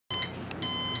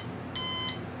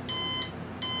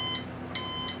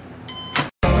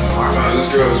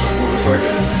this girl was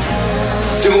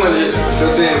motherfucking doing it,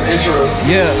 the damn intro.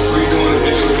 Yeah. Redoing the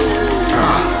intro.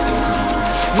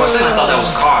 First time I thought that was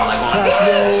Carl, like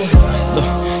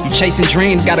Look, you chasing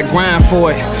dreams, gotta grind for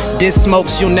it. This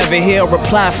smokes, you'll never hear a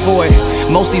reply for it.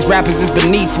 Most these rappers is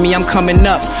beneath me, I'm coming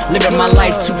up. Living my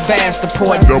life too fast to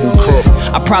pour a double cup.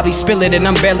 I probably spill it and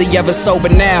I'm barely ever sober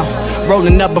now.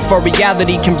 Rolling up before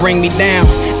reality can bring me down.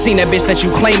 Seen that bitch that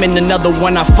you claiming, another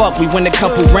one I fuck. We win a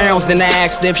couple rounds, then I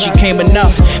asked if she came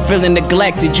enough. Feeling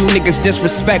neglected, you niggas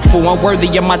disrespectful.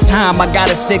 Unworthy of my time, I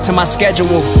gotta stick to my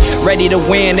schedule. Ready to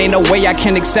win, ain't no way I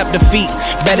can accept defeat.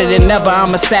 Better than ever,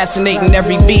 I'm assassinating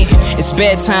every beat. It's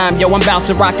bedtime, yo, I'm about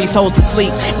to rock these hoes to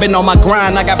sleep. Been on my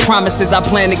grind, I got promises I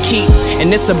plan to keep.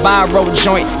 And this a by-road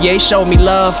joint, yeah, he showed me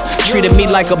love. Treated me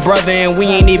like a brother and we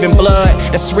ain't even blood.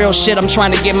 That's real shit, I'm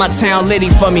trying to get my town litty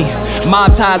for me.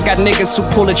 Mob ties got niggas who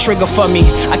pull the trigger for me.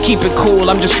 I keep it cool,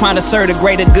 I'm just trying to serve the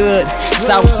greater good.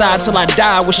 Southside till I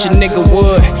die, wish a nigga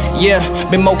would. Yeah,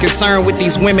 been more concerned with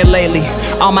these women lately.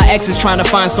 All my exes trying to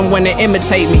find someone to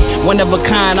imitate me. One of a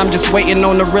kind, I'm just waiting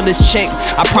on the realest chick.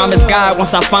 I promise God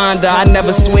once I find her, I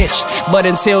never switch. But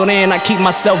until then, I keep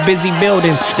myself busy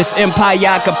building this empire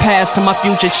I could pass to my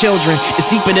future children. It's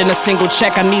deeper than a single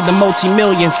check, I need the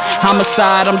multi-millions.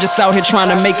 Homicide, I'm just out here trying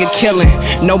to make a killing.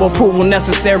 No approval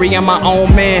necessary, I'm my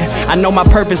own man. I know my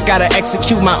purpose, gotta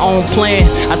execute my own plan.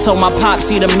 I told my pops,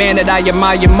 he the man that I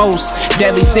admire most.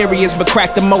 Deadly serious, but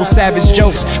crack the most savage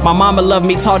jokes. My mama loved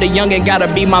me, taught the youngin'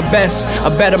 gotta be my best. A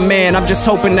better man, I'm just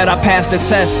hoping that I pass the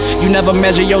test. You never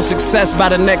measure your success by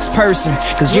the next person,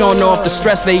 cause you don't know if the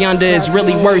stress they under is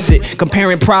really worth it.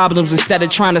 Comparing problems instead of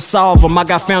trying to solve them. I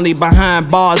got family behind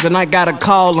bars and I gotta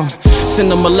call them. Send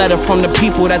them a letter from the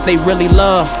people that they really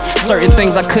love. Certain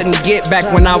things I couldn't get back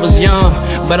when I was young,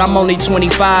 but I'm only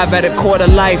 25 at a quarter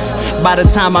life. By the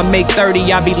time I make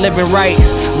 30, I'll be living right.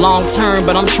 Long term,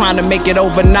 but I'm trying to make it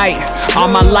overnight. All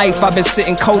my life I've been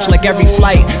sitting coach like every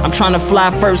flight. I'm trying to fly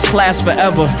first class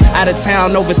forever. Out of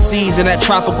town, overseas, in that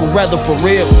tropical weather. For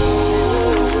real.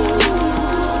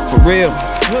 For real.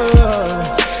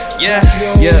 Yeah,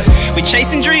 yeah. We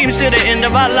chasing dreams to the end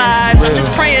of our lives. I'm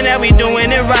just praying that we doing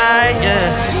it right, yeah.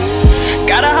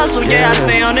 Gotta hustle, yeah, I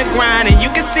stay on the grind. And you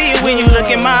can see it when you look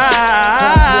in my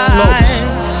eyes.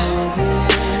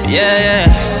 Yeah,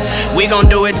 yeah. We gon'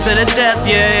 do it to the death,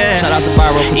 yeah, yeah. Shout out to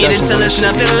Byro Productions. Eat it till there's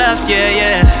nothing left, yeah,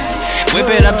 yeah.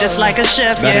 Whip it up just like a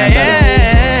chef, yeah, yeah.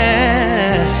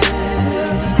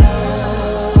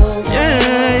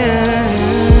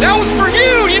 That was for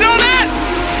you, you know that?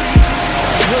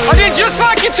 I did just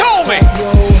like you told me.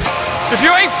 If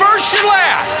you ain't first, you're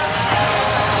last.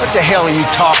 What the hell are you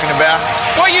talking about?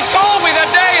 Well, you told me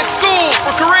that day at school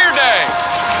for career day.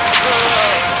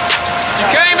 You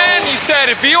came in and you said,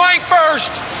 if you ain't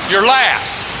first, you're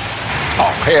last.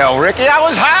 Oh, hell, Ricky, I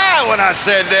was high when I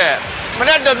said that. I mean,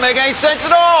 that doesn't make any sense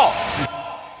at all.